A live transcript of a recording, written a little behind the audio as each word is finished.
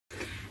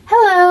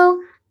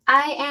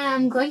I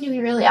am going to be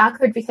really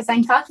awkward because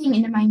I'm talking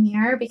into my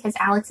mirror because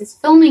Alex is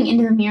filming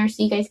into the mirror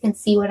so you guys can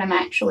see what I'm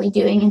actually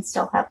doing and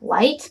still have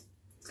light.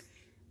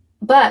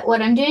 But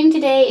what I'm doing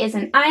today is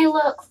an eye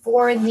look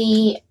for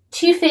the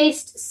Too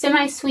Faced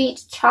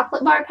Semi-Sweet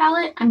Chocolate Bar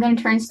Palette. I'm going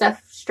to turn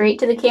stuff straight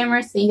to the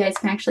camera so you guys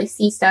can actually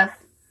see stuff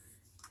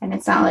and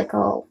it's not like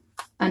all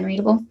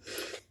unreadable.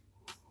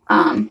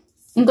 I'm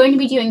going to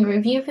be doing a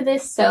review for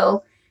this,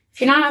 so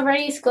if you're not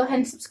already, just go ahead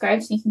and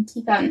subscribe so you can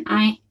keep an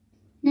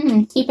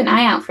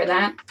eye out for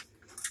that.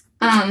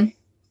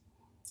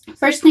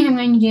 First thing I'm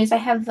going to do is I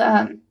have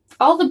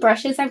all the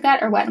brushes I've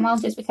got are Wet n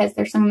Wild just because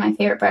they're some of my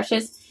favorite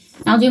brushes.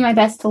 And I'll do my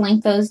best to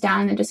link those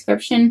down in the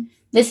description.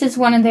 This is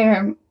one of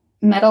their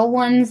metal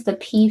ones, the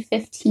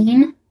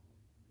P15.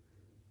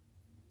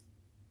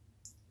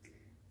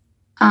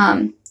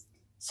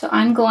 So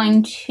I'm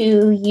going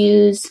to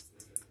use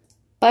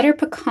Butter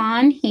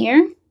Pecan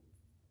here.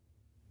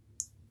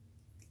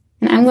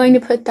 And I'm going to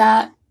put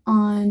that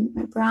on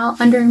my brow,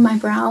 under my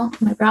brow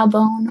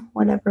bone,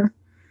 whatever.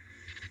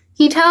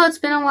 Can you tell it's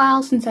been a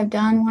while since I've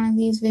done one of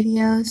these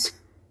videos?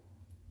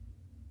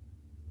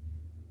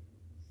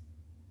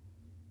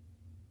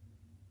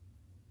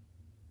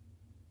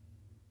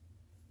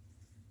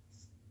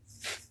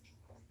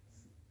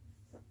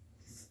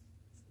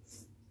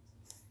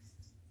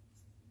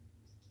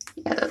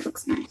 Yeah, that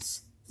looks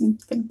nice. I'm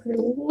going to put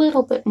a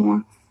little bit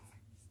more.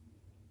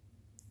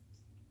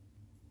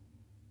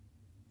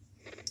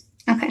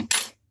 Okay,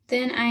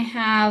 then I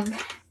have,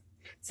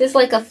 this is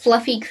like a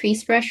fluffy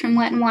crease brush from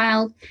Wet n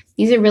Wild.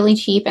 These are really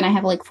cheap and I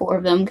have like 4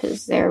 of them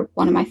because they're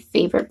one of my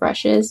favorite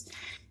brushes.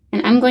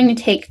 And I'm going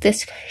to take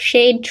this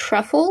shade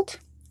Truffled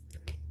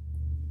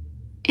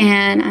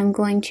and I'm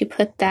going to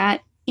put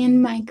that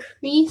in my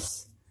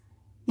crease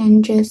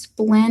and just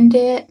blend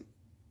it.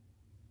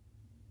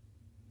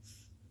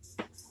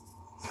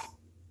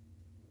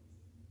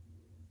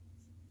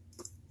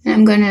 And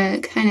I'm going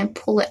to kind of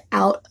pull it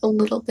out a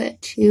little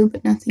bit too,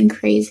 but nothing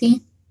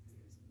crazy.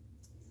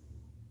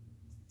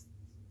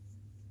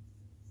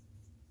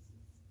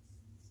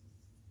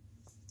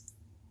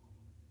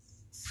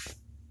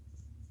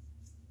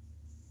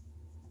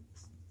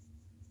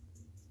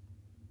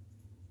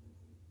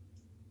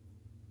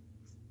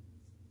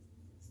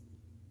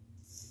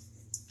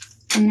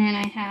 And then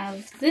I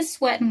have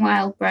this Wet n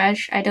Wild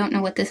brush. I don't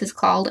know what this is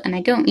called, and I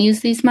don't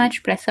use these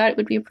much, but I thought it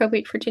would be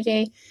appropriate for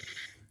today.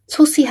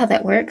 So we'll see how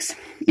that works.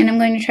 And I'm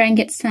going to try and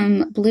get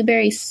some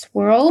Blueberry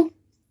Swirl.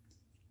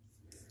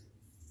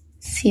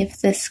 See if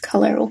this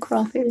color will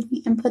cooperate with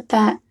me. And put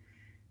that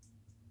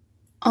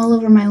all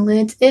over my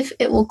lids, if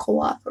it will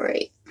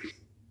cooperate.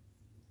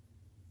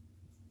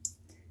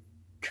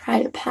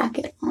 Try to pack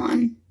it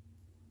on.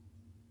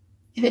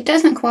 If it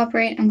doesn't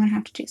cooperate, I'm going to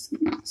have to do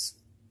something else.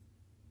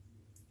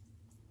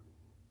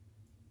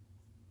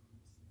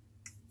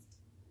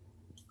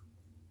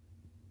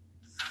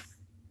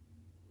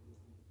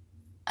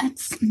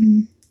 It's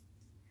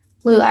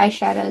blue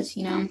eyeshadows,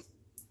 you know.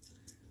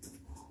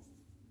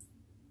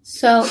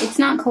 So it's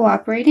not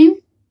cooperating.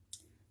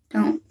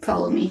 Don't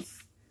follow me.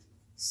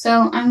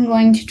 So I'm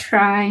going to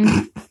try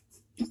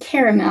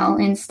caramel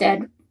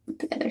instead with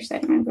the other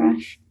side of my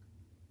brush.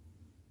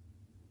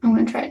 I'm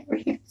going to try it over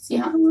here, see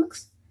how it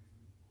looks.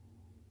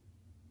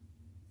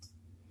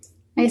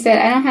 Like I said,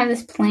 I don't have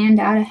this planned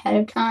out ahead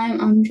of time.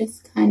 I'm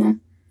just kind of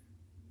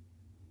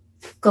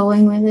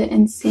going with it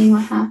and seeing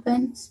what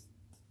happens.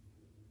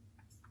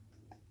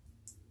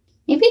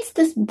 Maybe it's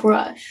this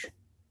brush.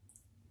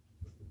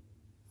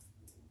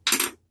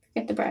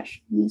 Forget the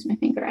brush. Use my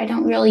finger. I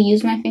don't really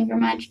use my finger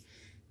much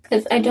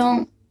because I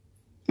don't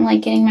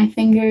like getting my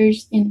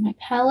fingers in my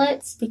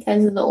palettes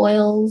because of the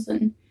oils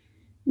and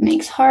it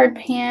makes hard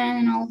pan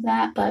and all of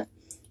that. But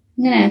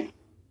I'm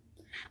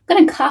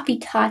gonna copy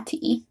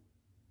Tati.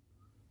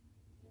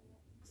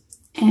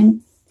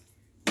 And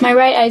my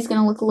right eye is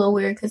gonna look a little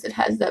weird because it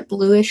has that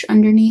bluish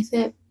underneath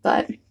it,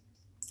 but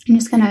I'm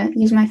just going to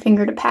use my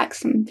finger to pack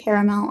some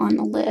caramel on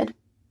the lid.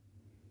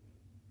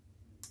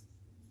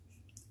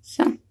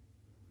 So,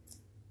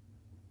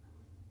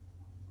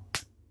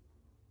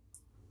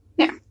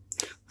 there.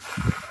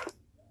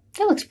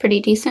 That looks pretty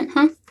decent,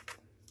 huh?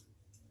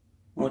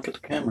 Look at the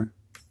camera.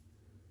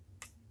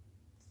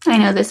 I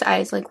know this eye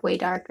is like way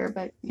darker,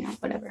 but you know,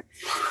 whatever.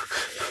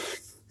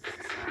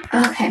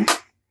 Okay.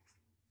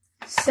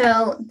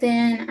 So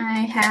then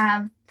I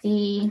have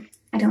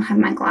I don't have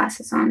my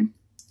glasses on.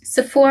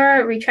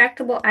 Sephora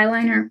Retractable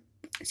Eyeliner,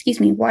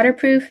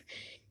 waterproof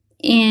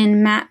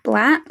in matte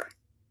black.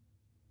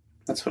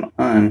 That's what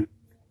I'm.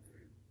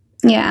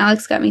 Yeah,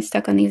 Alex got me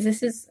stuck on these.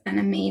 This is an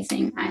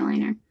amazing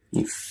eyeliner.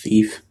 You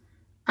thief.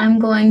 I'm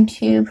going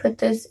to put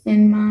this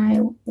in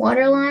my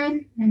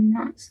waterline and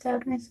not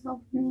stab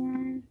myself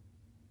in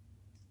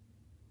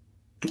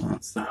the eye. Well,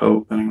 that's the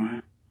hope,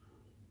 anyway.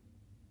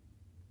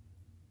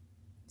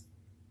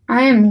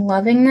 I am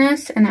loving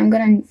this, and I'm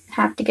going to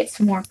have to get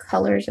some more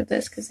colors of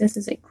this because this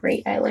is a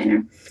great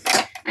eyeliner.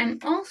 I'm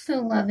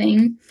also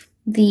loving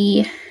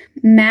the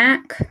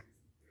MAC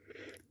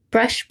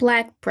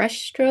Brushblack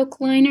Brushstroke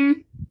liner.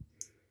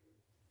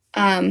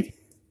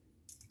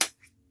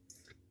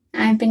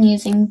 I've been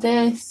using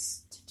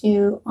this to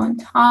do on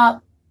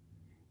top.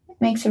 It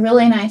makes a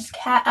really nice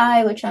cat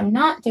eye, which I'm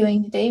not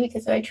doing today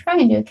because if I try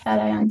and do a cat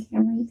eye on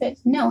camera, you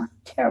guys know how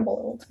terrible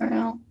it will turn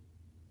out.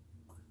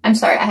 I'm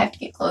sorry, I have to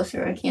get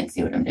closer. I can't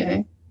see what I'm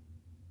doing.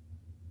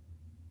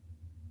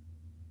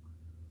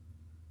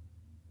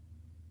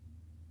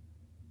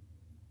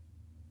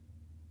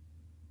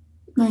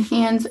 My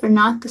hands are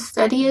not the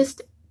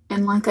steadiest,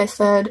 and like I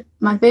said,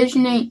 my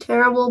vision ain't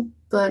terrible,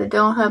 but I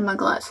don't have my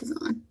glasses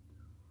on.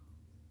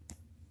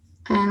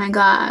 And I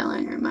got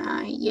eyeliner in my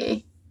eye,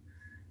 yay.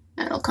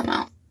 That'll come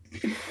out.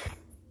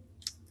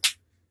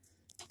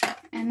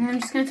 And then I'm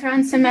just going to throw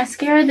on some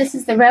mascara. This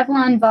is the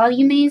Revlon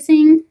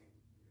Volumazing.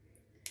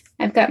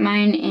 I've got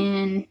mine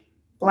in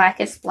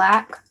Blackest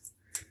Black.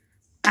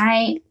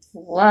 I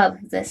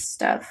love this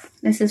stuff.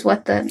 This is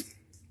what the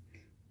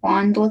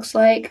wand looks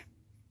like.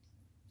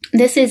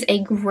 This is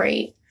a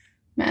great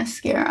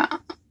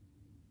mascara.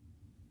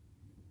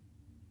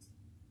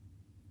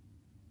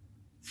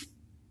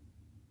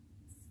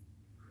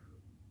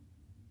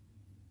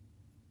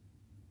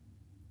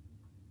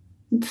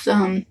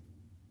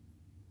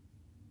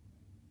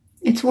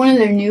 It's one of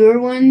their newer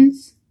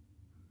ones.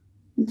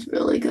 It's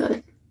really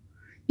good.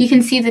 You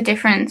can see the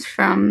difference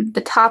from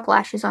the top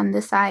lashes on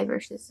this eye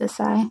versus this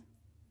eye.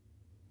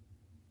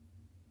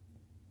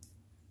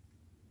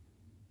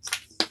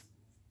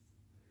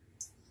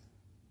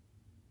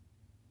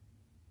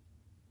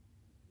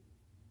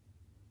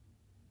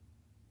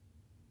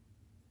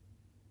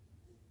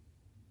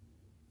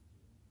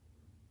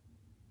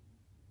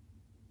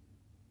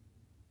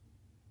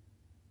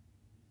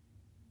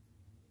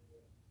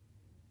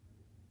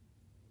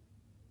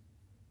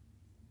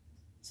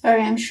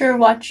 Sorry, I'm sure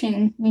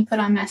watching me put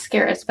on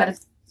mascara is about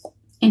as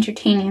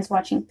entertaining as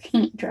watching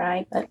paint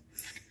dry, but...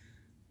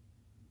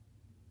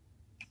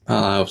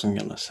 Well, I wasn't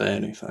going to say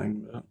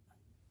anything, but...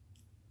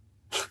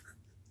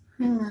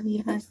 I love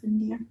you,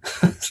 husband, dear.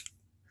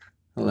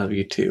 I love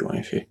you too,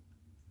 wifey.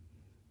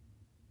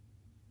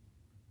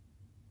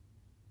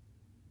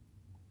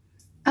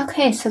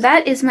 Okay, so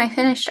that is my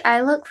finished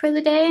eye look for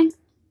the day.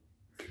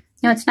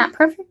 No, it's not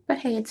perfect, but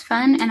hey, it's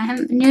fun, and I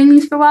haven't been doing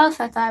these for a while,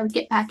 so I thought I would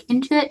get back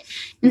into it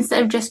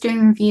instead of just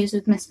doing reviews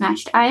with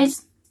mismatched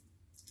eyes.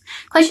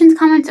 Questions,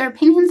 comments, or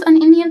opinions on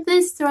any of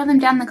this, throw them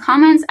down in the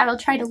comments. I will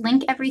try to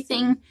link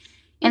everything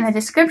in the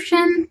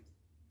description.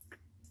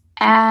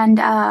 And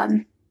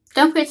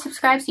don't forget to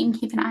subscribe so you can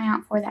keep an eye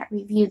out for that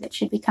review that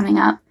should be coming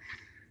up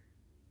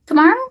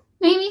tomorrow,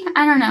 maybe?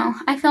 I don't know.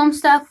 I film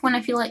stuff when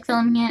I feel like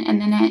filming it, and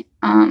then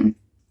it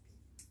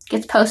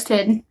gets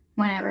posted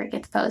whenever it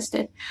gets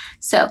posted.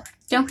 So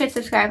don't forget to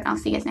subscribe, and I'll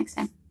see you guys next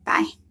time.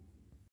 Bye.